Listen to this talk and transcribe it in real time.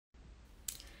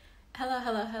Hello,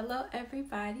 hello, hello,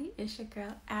 everybody. It's your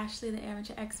girl, Ashley, the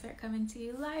amateur expert, coming to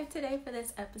you live today for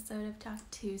this episode of Talk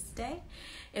Tuesday.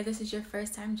 If this is your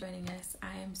first time joining us,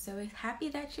 I am so happy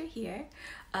that you're here.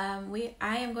 I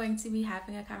am going to be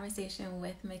having a conversation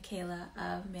with Michaela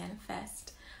of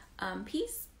Manifest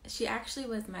Peace. She actually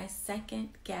was my second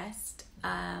guest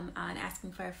on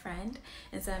Asking for a Friend,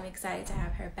 and so I'm excited to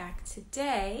have her back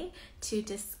today to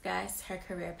discuss her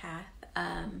career path.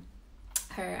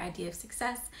 Her idea of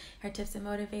success, her tips and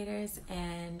motivators,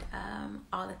 and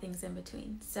all the things in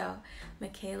between. So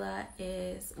Michaela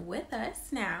is with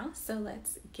us now, so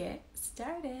let's get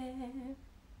started.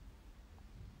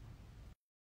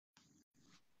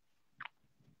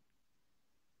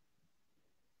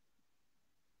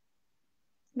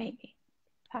 Maybe.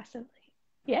 Possibly.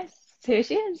 Yes, here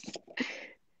she is.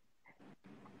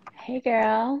 Hey,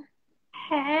 girl.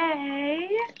 Hey,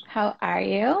 How are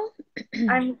you?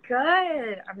 I'm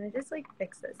good. I'm gonna just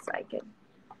fix this so I can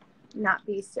not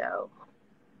be so.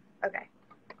 Okay,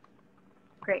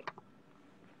 great.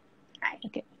 Hi.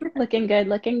 Okay. Looking good,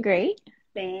 looking great.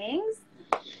 Thanks.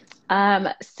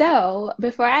 So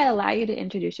before I allow you to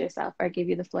introduce yourself or give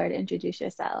you the floor to introduce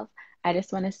yourself, I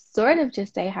just want to sort of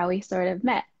just say how we sort of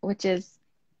met, which is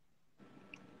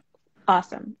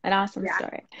awesome, an awesome Yeah,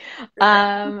 story. for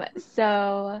sure.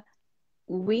 So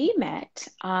we met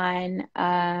on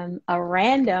a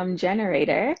random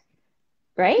generator,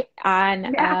 right? On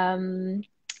Yeah.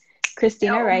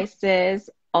 Christina Oh, Rice's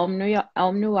Om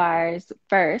Noir's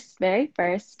very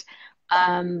first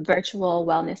virtual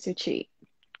wellness retreat.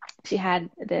 She had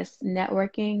this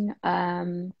networking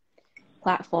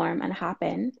platform on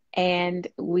Hopin, and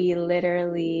we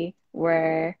literally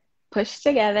were pushed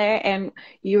together. And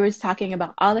you were talking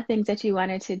about all the things that you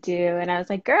wanted to do, and I was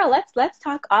like, "Girl, let's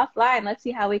talk offline. Let's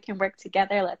see how we can work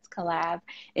together. Let's collab."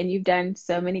 And you've done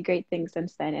so many great things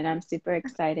since then, and I'm super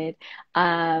excited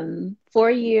for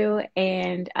you,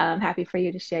 and happy for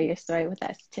you to share your story with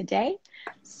us today.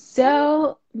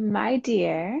 So, my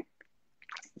dear,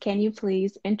 can you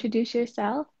please introduce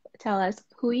yourself? Tell us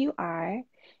who you are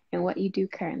and what you do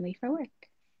currently for work.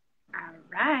 all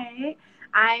right.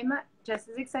 I'm just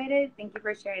as excited. Thank you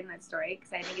for sharing that story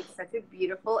because I think it's such a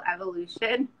beautiful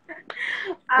evolution.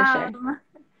 For sure. um,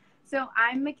 so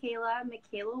I'm Michaela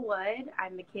Wood.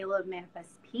 I'm Michaela of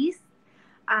Manifest Peace.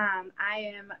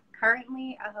 I am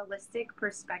currently a holistic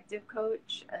perspective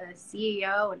coach, a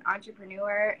CEO, an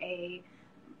entrepreneur, a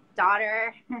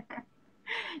daughter,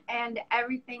 and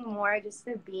everything more, just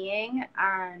a being.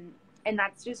 And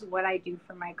that's just what I do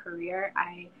for my career.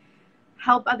 I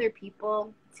help other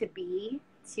people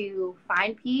to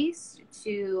find peace,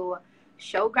 to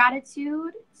show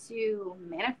gratitude, to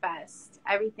manifest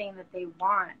everything that they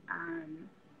want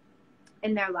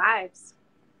in their lives.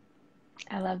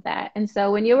 I love that. And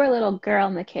so when you were a little girl,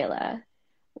 Michaela,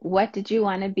 what did you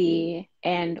want to be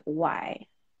and why?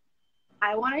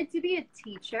 I wanted to be a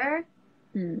teacher.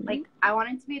 Hmm. I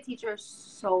wanted to be a teacher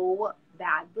so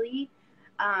badly.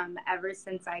 Ever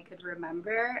since I could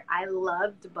remember, I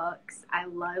loved books. I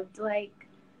loved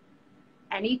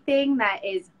anything that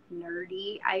is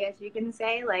nerdy, I guess you can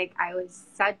say. I was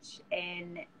such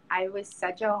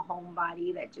a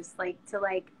homebody that just liked to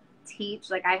teach.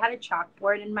 Like I had a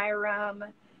chalkboard in my room,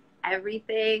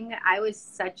 everything. I was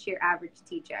such your average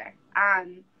teacher.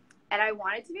 And I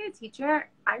wanted to be a teacher.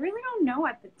 I really don't know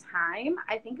at the time.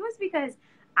 I think it was because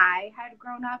I had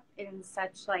grown up in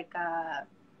such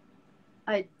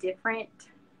a different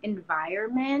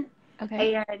environment,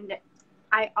 Okay. and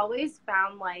I always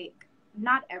found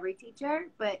not every teacher,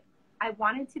 but I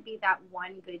wanted to be that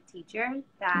one good teacher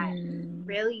that Hmm.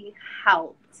 really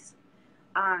helped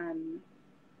um,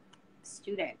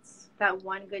 students. That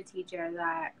one good teacher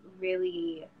that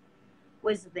really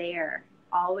was there,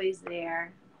 always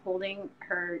there, holding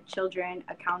her children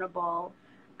accountable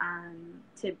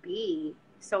to be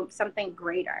something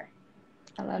greater.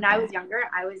 I love When I was that. younger,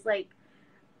 I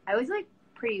was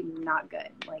pretty not good.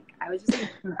 Like I was just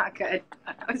not good.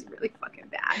 I was really fucking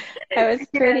bad. I was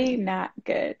And pretty not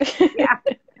good. yeah,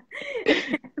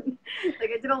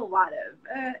 I did a lot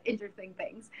of interesting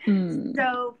things. Hmm.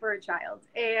 So for a child,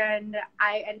 and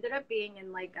I ended up being in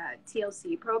a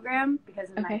TLC program because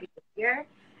of my Okay. behavior,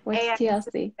 What's and so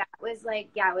TLC? that was it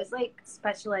was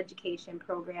special education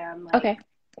program, Okay.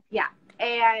 yeah.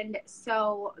 And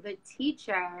so the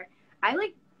teacher,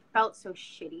 I felt so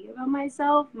shitty about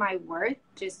myself. My worth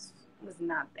just was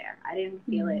not there. I didn't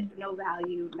feel it. Hmm. No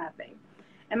value, nothing.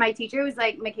 And my teacher was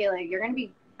like, Michaela, you're going to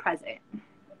be president.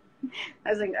 I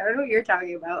was like, I don't know what you're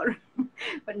talking about,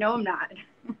 but no, I'm not.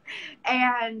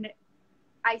 And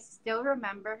I still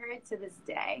remember her to this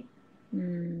day.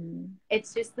 Hmm.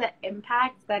 it's just the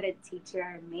impact that a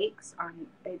teacher makes on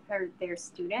their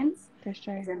students For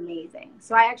sure. is amazing.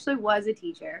 So I actually was a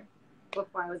teacher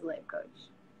before I was a life coach.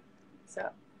 So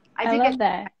I I did love get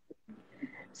that.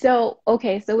 So,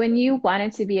 okay, so when you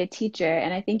wanted to be a teacher,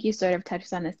 and I think you sort of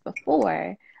touched on this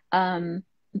before,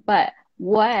 but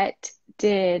what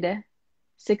did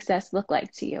success look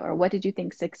like to you, or what did you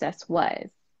think success was?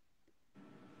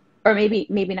 Or maybe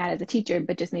not as a teacher,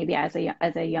 but just maybe as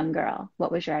a young girl.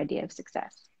 What was your idea of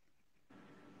success?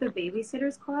 the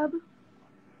Babysitters Club.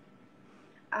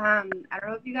 I don't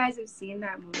know if you guys have seen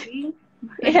that movie.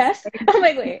 Yes. I'm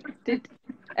like, wait,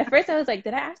 at first I was like,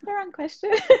 did I ask the wrong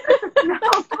question? No,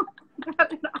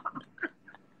 not at all.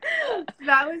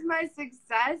 That was my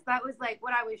success. That was like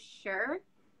what I was sure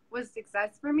was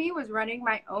success for me, was running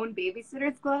my own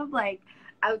Babysitters Club, like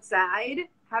outside,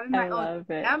 having I my own love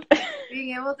it. camp,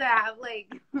 being able to have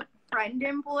like friend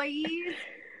employees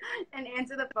and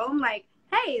answer the phone like,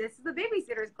 hey, this is the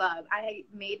Babysitters Club. I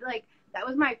made like, that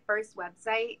was my first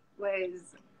website,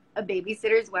 was a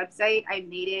babysitter's website. I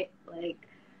made it like,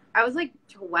 I was like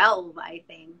 12, I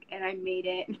think, and I made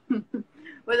it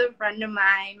with a friend of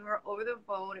mine. We were over the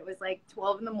phone. It was like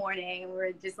 12 in the morning, and we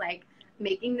were just like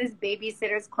making this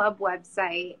Babysitters Club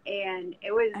website, and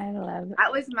it was, I love it.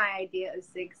 that was my idea of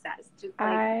success, just like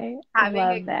I having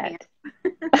love a that.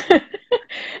 camp.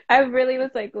 I really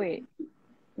was like, wait,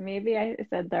 maybe I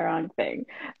said the wrong thing.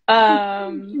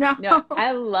 No, No,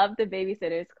 I love the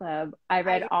Babysitters Club. I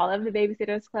read all of the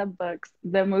Babysitters Club books.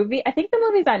 The movie, I think the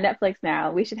movie's on Netflix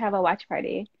now. We should have a watch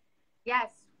party. yes,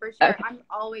 for sure. Okay. I'm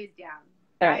always down.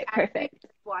 All right, I perfect.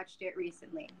 watched it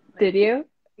recently. Like, Did you?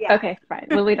 yeah. Okay, fine.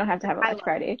 Well, we don't have to have a I watch love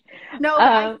party. No, but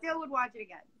I still would watch it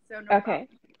again. So no Okay.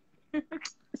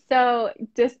 problem.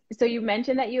 So you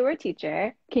mentioned that you were a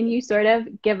teacher. Can you sort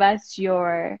of give us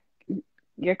your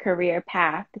career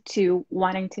path to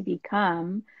wanting to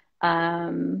become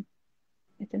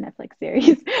it's a Netflix series.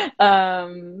 It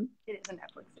is a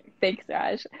Netflix series. Thanks,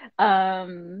 Raj.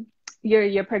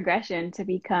 Your progression to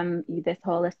become this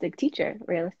holistic teacher,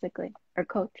 realistically, or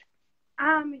coach.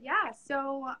 Yeah,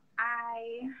 so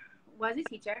I was a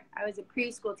teacher. I was a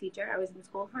preschool teacher. I was in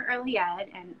school for early ed,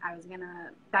 and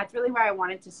that's really where I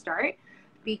wanted to start,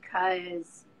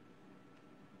 because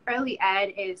early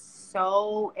ed is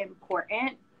so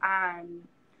important.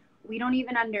 We don't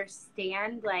even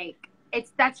understand, like,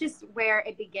 that's just where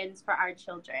it begins for our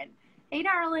children. Hey,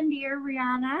 darling, dear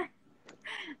Rihanna.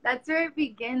 That's where it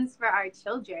begins for our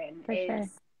children. For sure.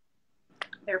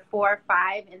 They're 4 or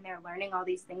 5, and they're learning all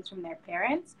these things from their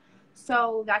parents.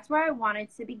 So that's where I wanted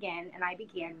to begin, and I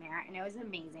began there, and it was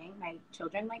amazing. My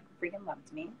children like freaking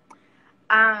loved me.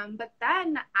 But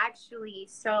then actually,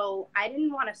 so I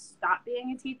didn't want to stop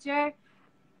being a teacher.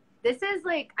 This is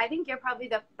like, I think you're probably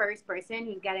the first person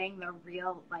who's getting the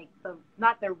real, like,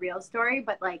 not the real story,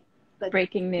 but like the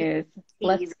breaking news.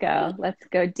 Let's go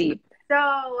deep. So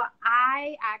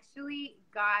I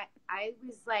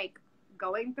was like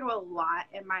going through a lot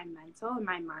in my mental, in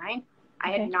my mind. I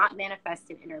had not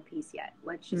manifested inner peace yet.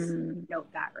 Let's just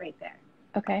note that right there.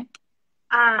 Okay.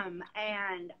 And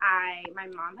my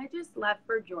mom had just left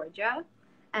for Georgia.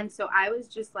 And so I was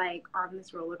just like on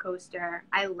this roller coaster.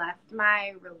 I left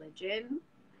my religion,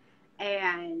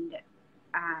 and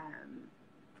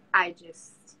I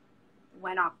just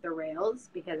went off the rails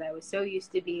because I was so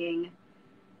used to being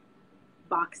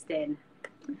boxed in.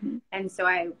 Mm-hmm. And so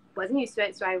I wasn't used to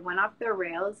it. So I went off the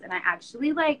rails, and I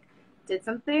actually like did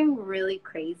something really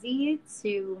crazy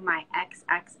to my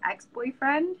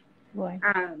ex-boyfriend. Boy.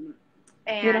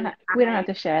 And we don't have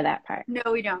to share that part. No,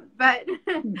 we don't. But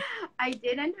I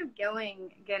did end up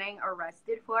getting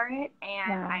arrested for it,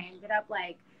 and I ended up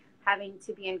like having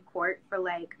to be in court for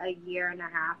like a year and a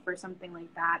half or something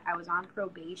like that. I was on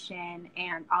probation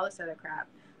and all this other crap.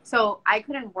 So I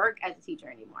couldn't work as a teacher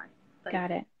anymore. Like, got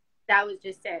it. That was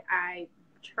just it. I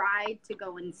tried to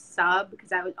go and sub,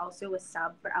 because I was also a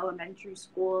sub for elementary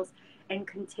schools, and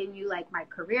continue like my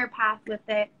career path with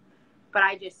it. But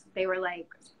they were like,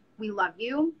 we love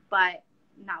you, but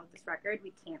not with this record.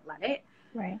 We can't let it.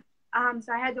 Right.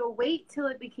 So I had to wait till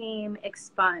it became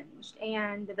expunged.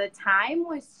 And the time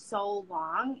was so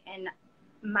long, and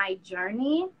my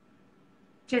journey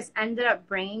just ended up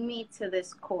bringing me to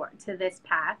this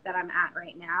path that I'm at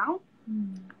right now.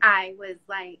 I was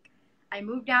like, I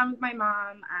moved down with my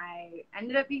mom. I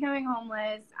ended up becoming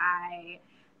homeless. I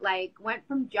like went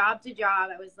from job to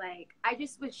job. I was like, I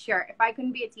just was sure if I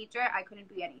couldn't be a teacher, I couldn't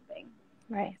be anything.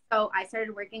 Right. So I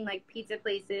started working like pizza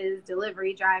places,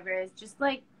 delivery drivers, just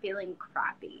like feeling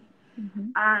crappy.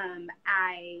 Mm-hmm. Then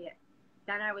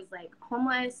I was like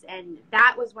homeless, and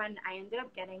that was when I ended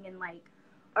up getting in like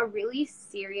a really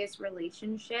serious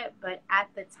relationship, but at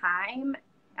the time,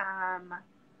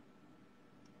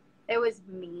 it was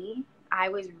me. I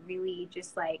was really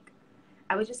just like,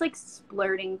 I was just like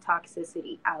splurting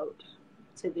toxicity out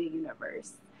to the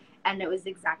universe. And it was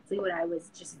exactly what I was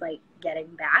just like getting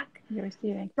back. You're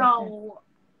receiving. So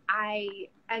I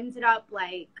ended up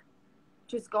like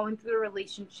just going through the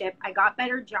relationship. I got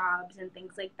better jobs and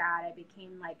things like that.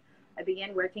 I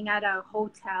began working at a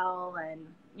hotel and,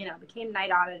 you know, became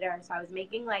night auditor. So I was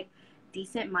making like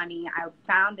decent money. I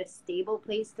found a stable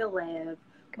place to live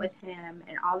with him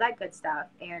and all that good stuff.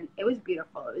 And it was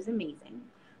beautiful. It was amazing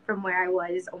from where I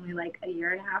was only like a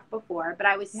year and a half before, but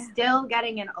I was still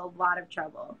getting in a lot of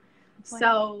trouble.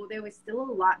 So there was still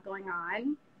a lot going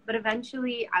on, but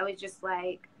eventually I was just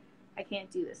like, I can't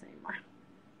do this anymore.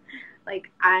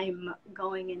 Like, I'm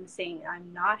going insane.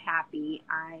 I'm not happy.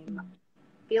 I'm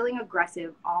feeling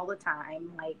aggressive all the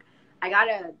time. Like, I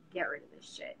gotta get rid of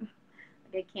this shit.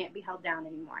 Like, I can't be held down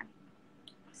anymore.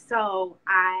 So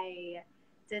I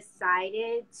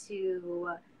decided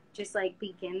to just like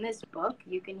begin this book,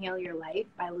 You Can Heal Your Life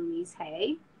by Louise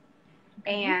Hay.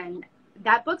 And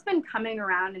that book's been coming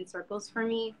around in circles for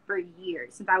me for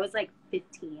years, since I was like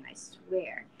 15, I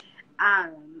swear.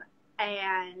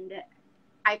 And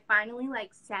I finally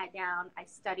like sat down, I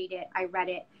studied it, I read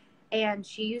it, and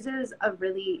she uses a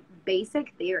really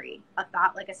basic theory, a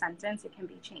thought like a sentence, it can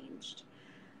be changed.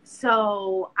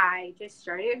 So I just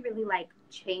started really like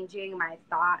changing my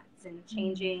thoughts and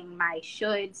changing my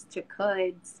shoulds to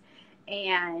coulds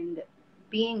and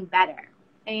being better.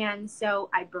 And so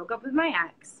I broke up with my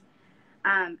ex.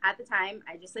 At the time,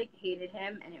 I just like hated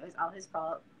him and it was all his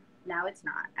fault. Now it's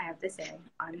not, I have to say.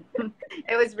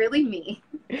 It was really me.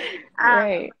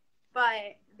 Right.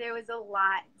 But there was a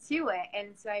lot to it. And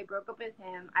so I broke up with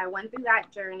him. I went through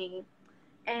that journey.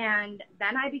 And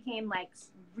then I became like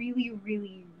really,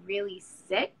 really, really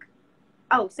sick.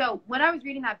 Oh, so when I was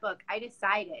reading that book, I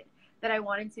decided that I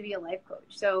wanted to be a life coach.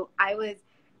 So I was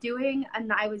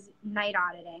night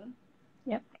auditing.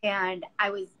 Yep. And I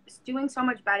was doing so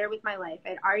much better with my life.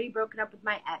 I'd already broken up with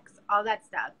my ex, all that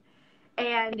stuff.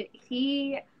 And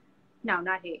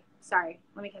sorry,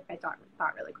 let me get my thought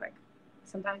really quick.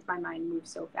 Sometimes my mind moves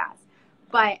so fast.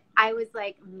 But I was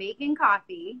like making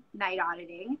coffee, night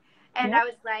auditing, and I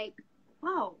was like,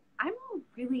 whoa, I'm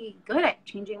really good at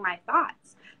changing my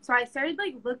thoughts. So I started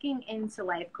like looking into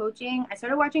life coaching. I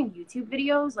started watching YouTube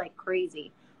videos like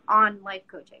crazy on life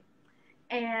coaching.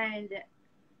 And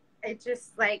it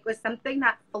just like was something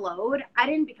that flowed. I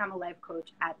didn't become a life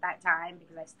coach at that time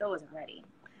because I still wasn't ready.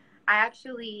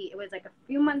 It was like a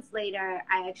few months later,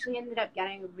 I actually ended up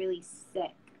getting really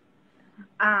sick.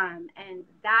 And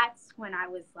that's when I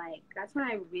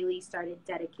really started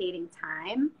dedicating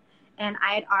time. And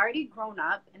I had already grown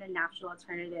up in a natural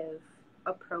alternative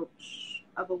approach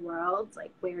of a world,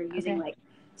 like we were using like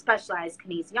specialized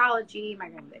kinesiology,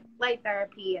 magnetic light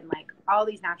therapy, and like all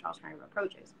these natural alternative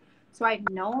approaches. So I'd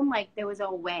known like there was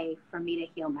a way for me to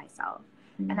heal myself.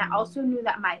 And I also knew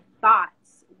that my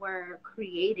thoughts were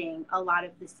creating a lot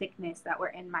of the sickness that were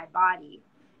in my body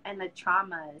and the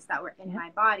traumas that were in my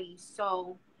body.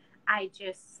 So I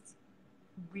just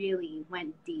really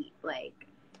went deep. Like,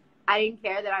 I didn't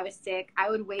care that I was sick. I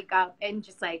would wake up and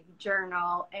just like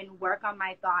journal and work on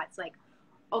my thoughts. Like,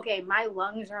 okay, my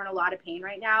lungs are in a lot of pain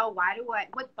right now.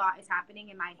 What thought is happening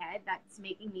in my head that's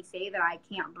making me say that I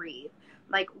can't breathe?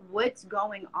 Like, what's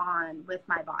going on with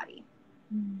my body?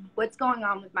 What's going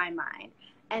on with my mind?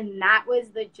 And that was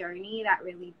the journey that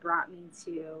really brought me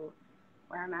to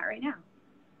where I'm at right now.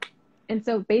 And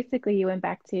so basically you went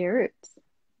back to your roots.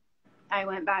 I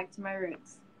went back to my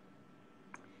roots.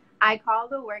 I call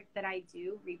the work that I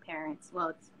do reparents.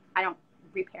 Well,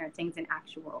 reparenting's an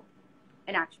actual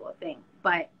thing,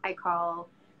 but I call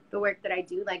the work that I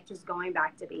do like just going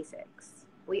back to basics.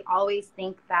 We always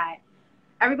think that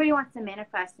everybody wants to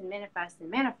manifest and manifest and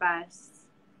manifest,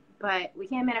 but we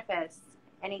can't manifest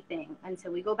anything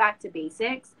until we go back to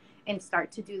basics and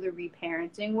start to do the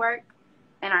reparenting work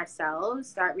in ourselves,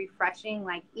 start refreshing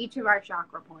like each of our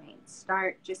chakra points,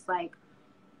 start just like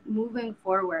moving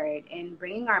forward and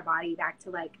bringing our body back to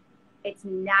like its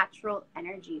natural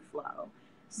energy flow.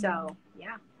 So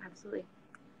yeah, absolutely.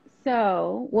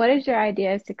 So what is your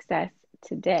idea of success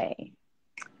today?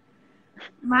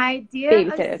 My idea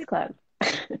Babysitter's Club.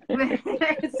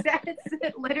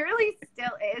 It literally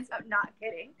still is. I'm not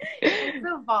kidding. It's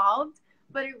evolved,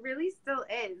 but it really still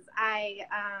is.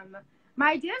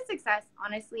 My idea of success,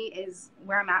 honestly, is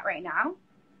where I'm at right now.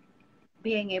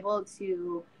 Being able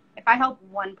to, if I help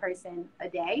one person a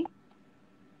day,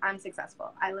 I'm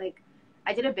successful.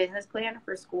 I did a business plan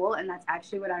for school, and that's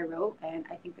actually what I wrote. And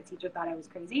I think the teacher thought I was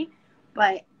crazy,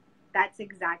 but that's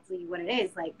exactly what it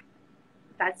is. Like,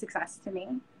 that's success to me,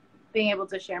 being able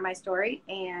to share my story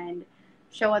and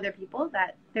show other people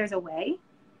that there's a way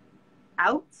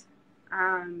out.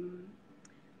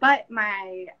 But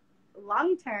my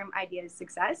long-term idea of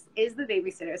success is the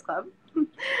Babysitters Club.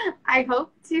 I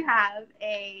hope to have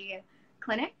a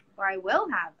clinic, or I will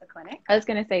have a clinic. I was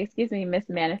going to say, excuse me, Miss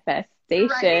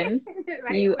Manifestation. Right.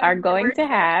 Right. You are going to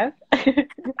have.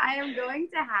 I am going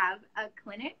to have a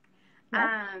clinic,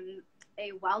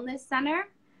 a wellness center,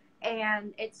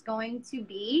 and it's going to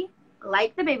be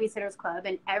like the Babysitters Club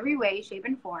in every way, shape,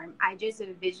 and form. I just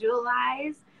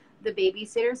visualize the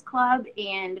Babysitters Club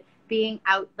and being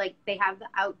out, like they have the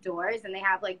outdoors and they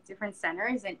have like different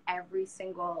centers in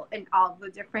all the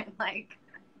different like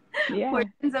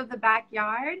portions of the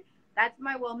backyard. That's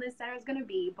my wellness center is going to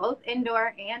be, both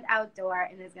indoor and outdoor,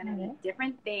 and there's going to be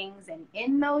different things, and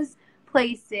in those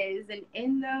places and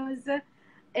in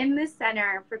the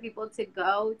center for people to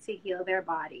go to heal their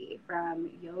body, from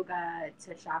yoga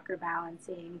to chakra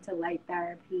balancing to light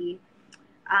therapy,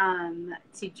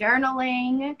 to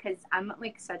journaling, because I'm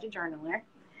like such a journaler.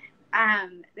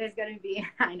 There's going to be,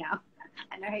 I know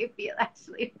how you feel,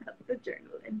 Ashley, about the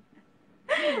journaling.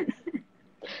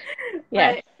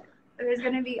 Yes. But there's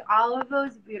going to be all of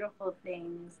those beautiful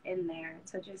things in there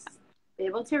to just be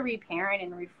able to reparent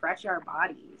and refresh our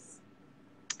bodies.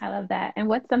 I love that. And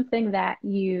what's something that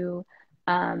you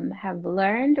have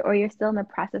learned, or you're still in the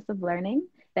process of learning,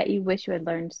 that you wish you had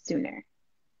learned sooner?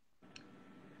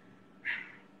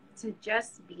 To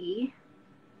just be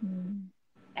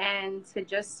and to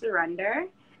just surrender.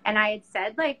 And I had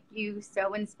said, like, you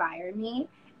so inspire me,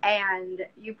 and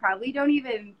you probably don't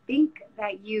even think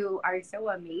that you are so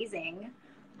amazing,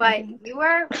 but you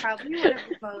are probably one of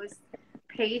the most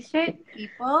patient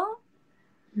people,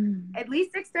 at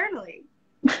least externally.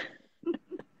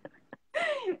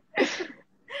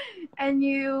 And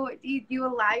you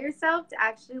allow yourself to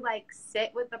actually like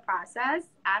sit with the process,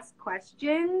 ask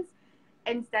questions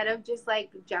instead of just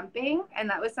like jumping. And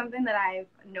that was something that I've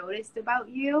noticed about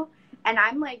you. And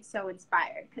I'm like so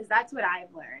inspired, because that's what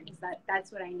I've learned, is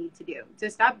that's what I need to do,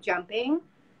 to stop jumping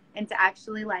and to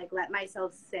actually like let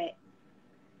myself sit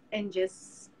and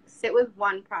just sit with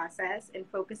one process and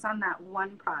focus on that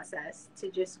one process to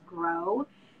just grow.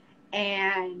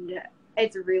 And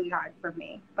it's really hard for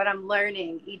me, but I'm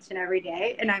learning each and every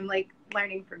day, and I'm like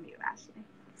learning from you, Ashley.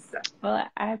 So. Well,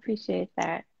 I appreciate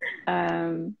that.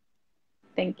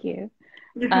 Thank you.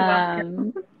 You're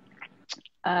welcome.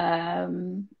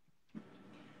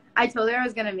 I told her I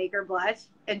was gonna make her blush,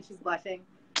 and she's blushing.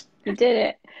 You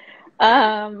did it.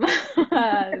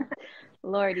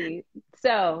 Lordy.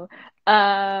 So,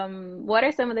 what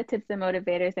are some of the tips and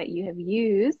motivators that you have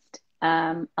used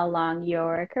along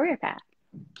your career path?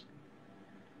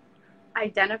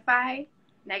 Identify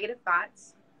negative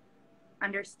thoughts,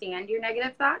 understand your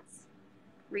negative thoughts,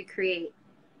 recreate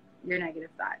your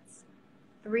negative thoughts.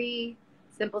 3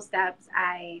 simple steps.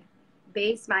 I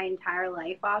base my entire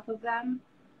life off of them.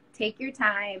 Take your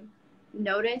time.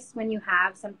 Notice when you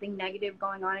have something negative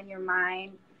going on in your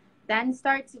mind. Then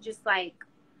start to just like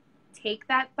take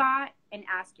that thought and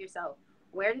ask yourself,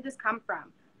 where did this come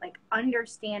from? Like,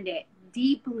 understand it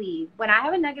deeply. When I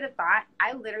have a negative thought,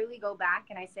 I literally go back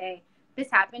and I say, this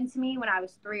happened to me when I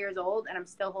was 3 years old, and I'm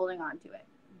still holding on to it.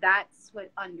 That's what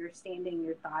understanding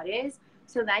your thought is.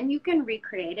 So then you can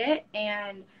recreate it,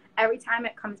 and every time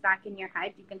it comes back in your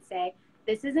head, you can say,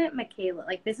 this isn't Michaela.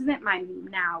 Like, this isn't my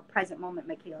now present moment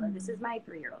Michaela. This is my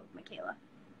 3-year-old Michaela.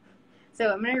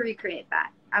 So I'm going to recreate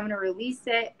that. I'm going to release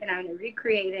it, and I'm going to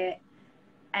recreate it.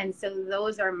 And so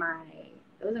those are my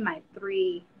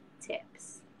 3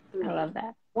 tips. 3. I love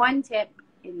that. 1 tip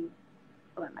in,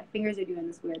 my fingers are doing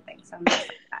this weird thing, so I'm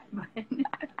just like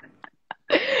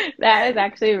that. That is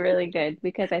actually really good,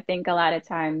 because I think a lot of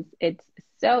times it's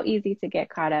so easy to get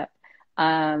caught up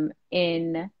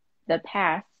in the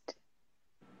past,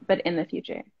 but in the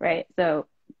future, right? So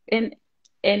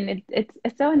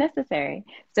it's so unnecessary.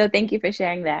 So thank you for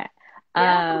sharing that.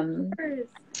 Yeah, of course.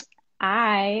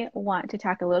 I want to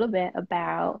talk a little bit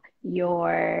about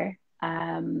your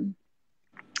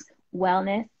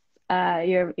wellness,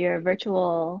 your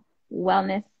virtual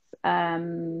wellness.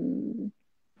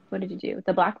 What did you do?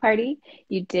 The block party.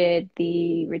 You did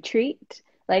the retreat.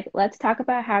 Like, let's talk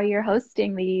about how you're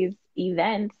hosting these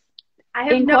events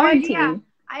in quarantine. Idea.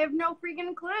 I have no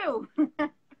freaking clue.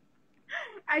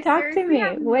 Talk to me.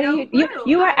 What do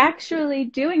you are actually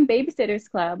doing Babysitters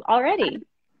Club already.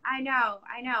 I know,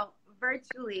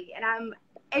 virtually, and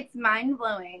it's mind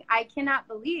blowing. I cannot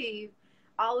believe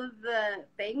all of the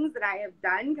things that I have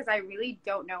done because I really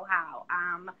don't know how.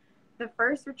 The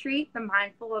first retreat, the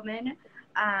Mindful Woman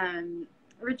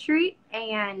retreat,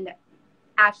 and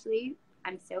Ashley,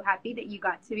 I'm so happy that you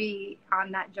got to be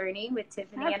on that journey with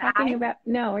Tiffany Stop and talking I. about,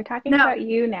 no, we're talking about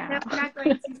you No, now. we're not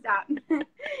going to stop.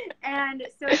 And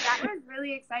so that was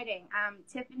really exciting.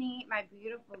 Tiffany, my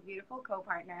beautiful, beautiful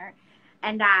co-partner,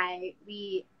 and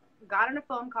we got on a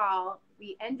phone call.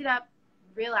 We ended up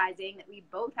realizing that we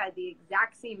both had the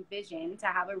exact same vision to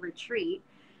have a retreat.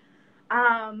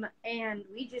 And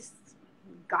we just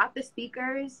got the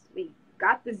speakers, we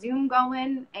got the Zoom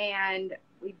going, and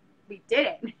we did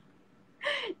it.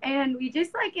 And we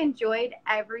just like enjoyed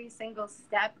every single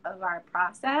step of our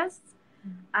process.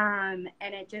 And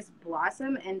it just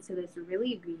blossomed into this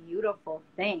really beautiful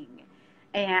thing.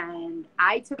 And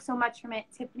I took so much from it.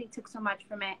 Tiffany took so much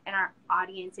from it. And our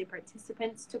audience and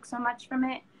participants took so much from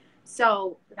it.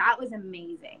 So that was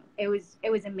amazing. It was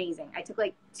amazing. I took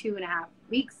like 2.5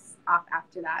 weeks off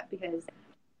after that because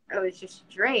I was just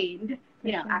drained,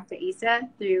 you know, after Issa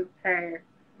through her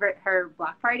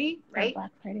block party, right? Block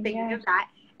party, thinking of that.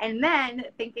 And then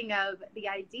thinking of the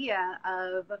idea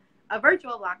of a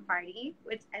virtual block party,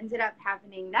 which ended up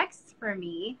happening next for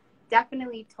me.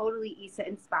 Definitely totally Issa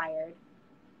inspired.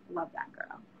 Love that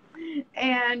girl.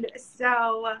 And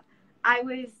so I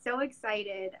was so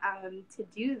excited to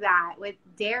do that with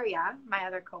Daria, my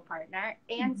other co-partner,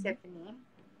 and Tiffany,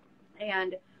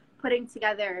 and putting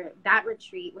together that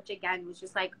retreat, which again was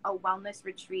just like a wellness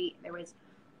retreat. There was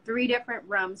 4 different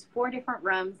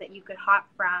rooms that you could hop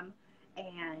from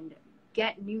and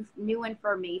get new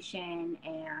information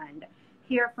and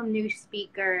hear from new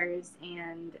speakers.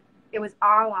 And it was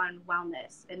all on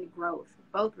wellness and growth,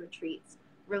 both retreats,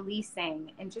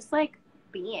 releasing and just like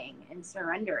being and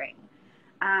surrendering.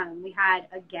 We had,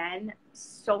 again,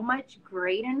 so much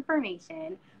great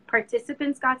information.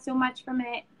 Participants got so much from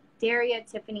it. Daria,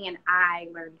 Tiffany, and I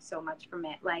learned so much from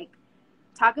it. Like,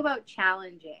 talk about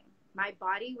challenging. My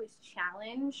body was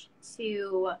challenged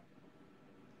to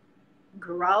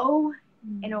grow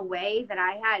in a way that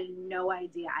I had no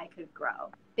idea I could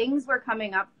grow. Things were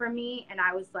coming up for me, and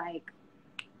I was like,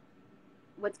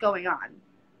 what's going on?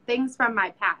 Things from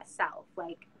my past self,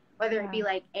 like, whether it be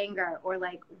like anger or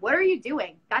like, what are you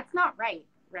doing? That's not right,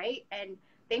 right? And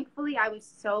thankfully, I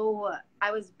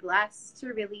was blessed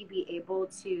to really be able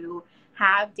to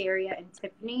have Daria and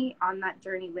Tiffany on that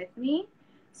journey with me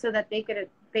so that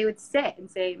they would sit and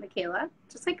say, Michaela,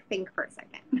 just like think for a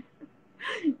second.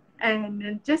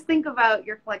 And just think about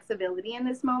your flexibility in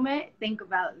this moment. Think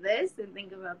about this and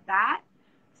think about that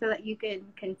so that you can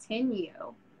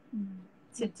continue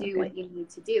to do what you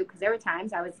need to do. Because there were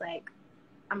times I was like,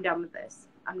 I'm done with this.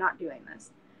 I'm not doing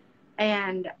this.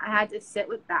 And I had to sit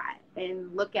with that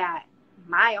and look at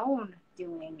my own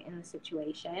doing in the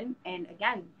situation. And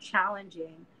again,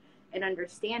 challenging and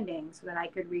understanding so that I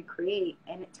could recreate.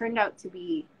 And it turned out to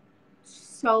be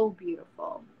so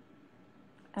beautiful.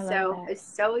 So it's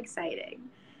so exciting.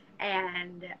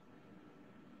 And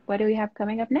what do we have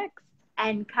coming up next?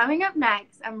 And coming up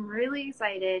next, I'm really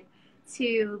excited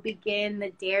to begin the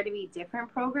Dare to Be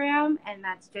Different program. And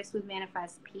that's just with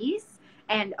Manifest Peace.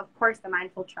 And of course, the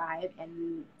Mindful Tribe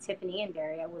and Tiffany and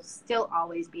Daria will still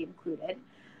always be included.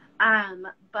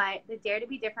 But the Dare to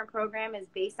Be Different program is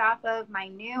based off of my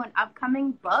new and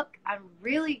upcoming book. I'm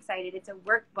really excited. It's a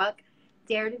workbook,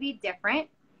 Dare to Be Different.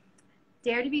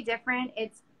 Dare to Be Different.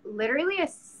 It's literally a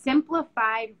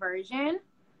simplified version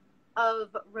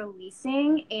of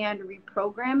releasing and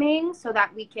reprogramming so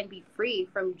that we can be free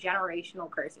from generational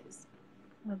curses.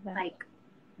 Love that. Like,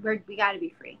 we got to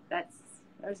be free.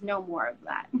 There's no more of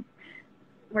that.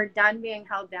 We're done being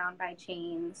held down by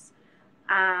chains.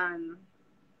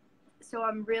 So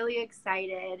I'm really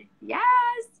excited. Yes,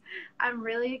 I'm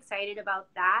really excited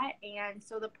about that. And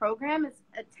so the program is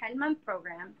a 10-month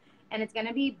program, and it's going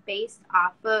to be based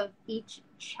off of each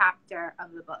chapter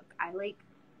of the book. I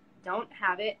don't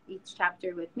have each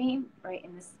chapter with me right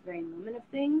in this very moment of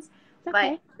things.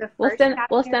 Okay. But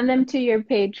we'll send them to your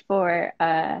page for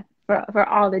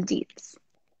all the deets.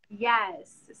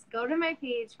 Yes, just go to my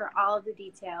page for all of the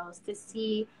details to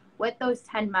see what those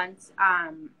 10 months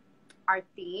are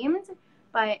themed.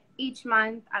 But each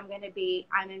month I'm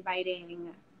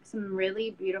inviting some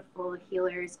really beautiful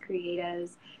healers,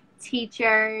 creatives,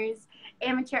 teachers,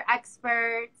 amateur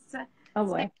experts. Oh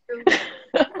boy.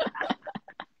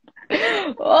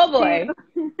 Oh boy.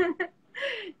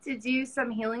 To do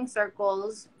some healing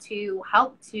circles to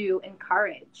help to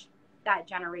encourage that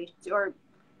generation, or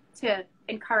to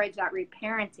encourage that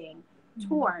reparenting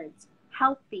towards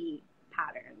healthy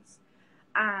patterns.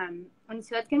 And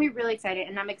so that's going to be really exciting.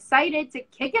 And I'm excited to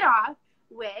kick it off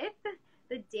with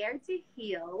the Dare to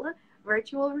Heal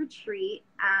virtual retreat.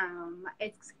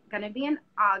 It's going to be in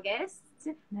August,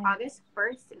 Nice. August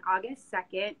 1st and August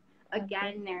 2nd.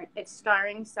 Again, it's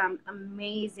starring some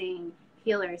amazing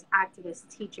healers, activists,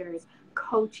 teachers,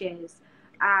 coaches.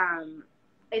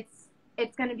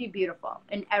 It's going to be beautiful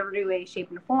in every way, shape,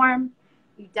 and form.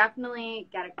 You definitely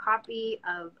get a copy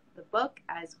of the book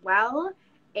as well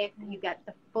if you get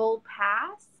the full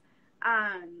pass.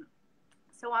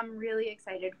 So I'm really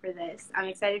excited for this. I'm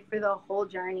excited for the whole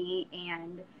journey,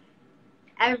 and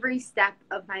every step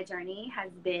of my journey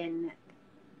has been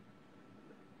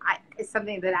is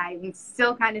something that I'm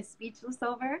still kind of speechless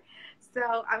over.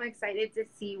 So I'm excited to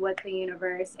see what the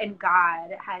universe and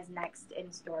God has next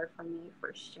in store for me,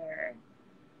 for sure.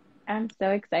 I'm so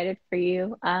excited for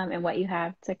you and what you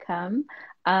have to come.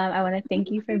 I want to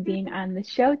thank you for being on the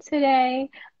show today.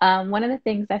 One of the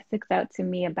things that sticks out to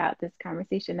me about this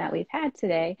conversation that we've had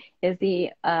today is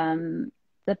the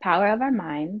power of our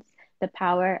minds, the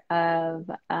power of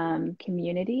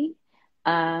community,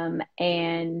 and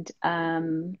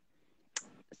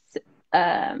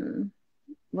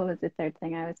what was the third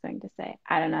thing I was going to say?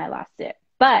 I don't know, I lost it.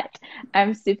 But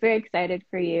I'm super excited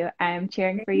for you. I'm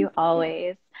cheering for you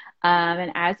always.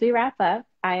 And as we wrap up,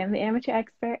 I am the amateur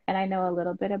expert and I know a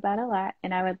little bit about a lot.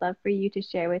 And I would love for you to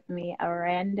share with me a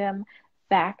random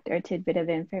fact or tidbit of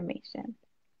information.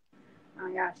 Oh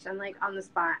my gosh, I'm like on the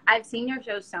spot. I've seen your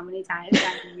show so many times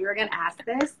that you were going to ask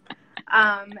this.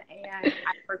 And I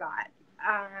forgot.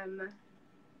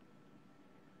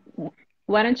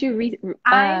 Why don't you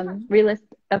relist?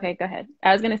 Okay, go ahead.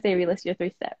 I was going to say relist your 3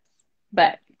 steps,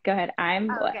 but go ahead. I'm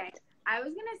okay. what? I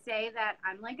was going to say that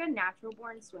I'm like a natural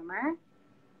born swimmer.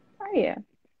 Are you?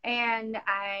 And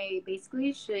I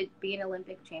basically should be an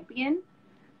Olympic champion.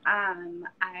 I'm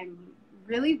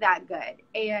really that good.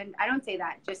 And I don't say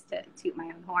that just to toot my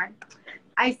own horn.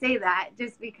 I say that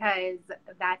just because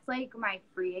that's like my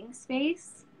freeing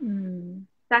space.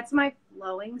 That's my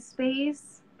flowing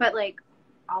space. But like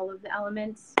all of the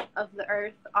elements of the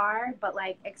earth are. But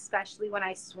like especially when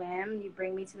I swim, you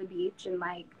bring me to the beach and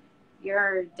like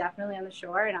you're definitely on the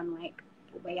shore and I'm like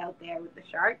way out there with the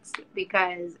sharks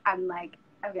because I'm like,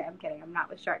 okay, I'm kidding. I'm not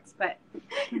with sharks, but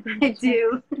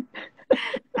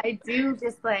I do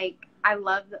just like, I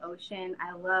love the ocean.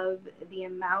 I love the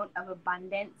amount of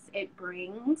abundance it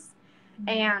brings.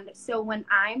 And so when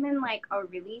I'm in like a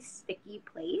really sticky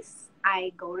place,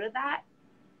 I go to that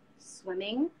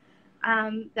swimming,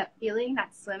 that feeling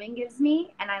that swimming gives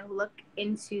me. And I look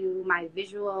into my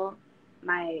visual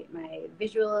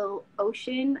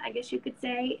ocean, I guess you could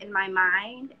say, in my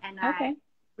mind. And I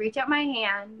reach out my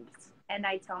hands and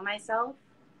I tell myself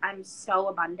I'm so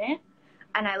abundant.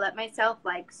 And I let myself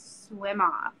like swim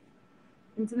off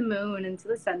into the moon, into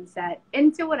the sunset,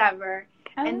 into whatever.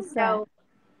 And so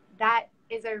that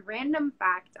is a random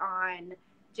fact on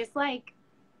just like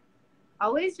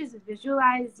always just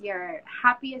visualize your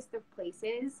happiest of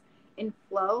places and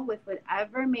flow with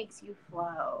whatever makes you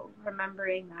flow,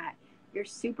 remembering that you're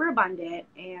super abundant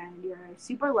and you're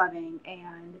super loving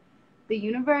and the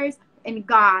universe and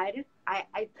God,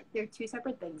 they're 2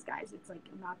 separate things, guys. It's like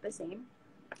not the same.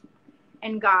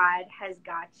 And God has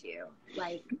got you.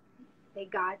 Like they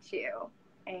got you.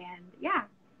 And yeah.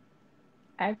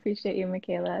 I appreciate you,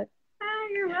 Michaela.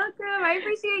 You're welcome. I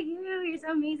appreciate you. You're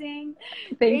so amazing.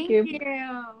 Thank you.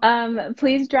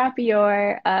 Please drop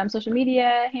your social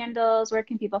media handles. Where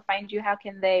can people find you? How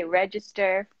can they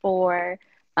register for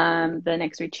the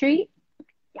next retreat?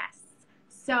 Yes.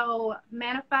 So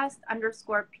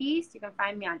manifest_peace. You can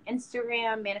find me on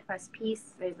Instagram, Manifest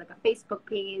Peace. There's like a Facebook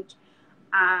page.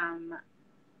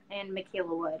 And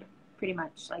Michaela Wood, pretty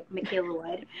much like Michaela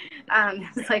Wood.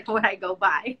 It's like what I go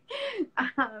by.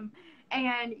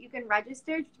 And you can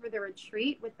register for the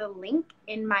retreat with the link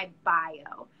in my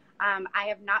bio. I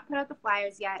have not put out the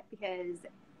flyers yet because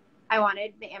I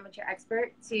wanted the amateur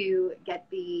expert to get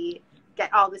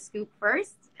all the scoop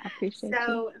first. I appreciate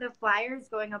so the flyer is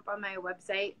going up on my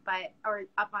website, or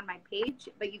up on my page,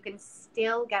 but you can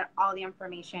still get all the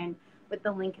information with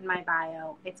the link in my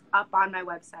bio. It's up on my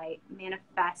website,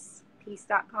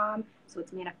 manifestpeace.com. So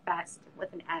it's manifest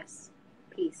with an S,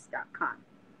 peace.com.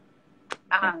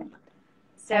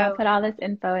 So I'll put all this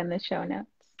info in the show notes.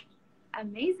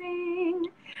 Amazing.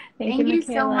 Thank you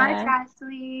so much,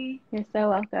 Ashley. You're so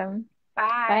welcome.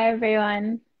 Bye. Bye,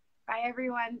 everyone. Bye,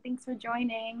 everyone. Thanks for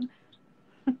joining.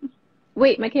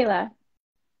 Wait, Michaela,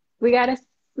 we got to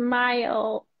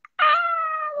smile.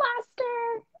 Lost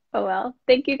her. Oh, well.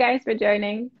 Thank you guys for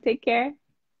joining. Take care.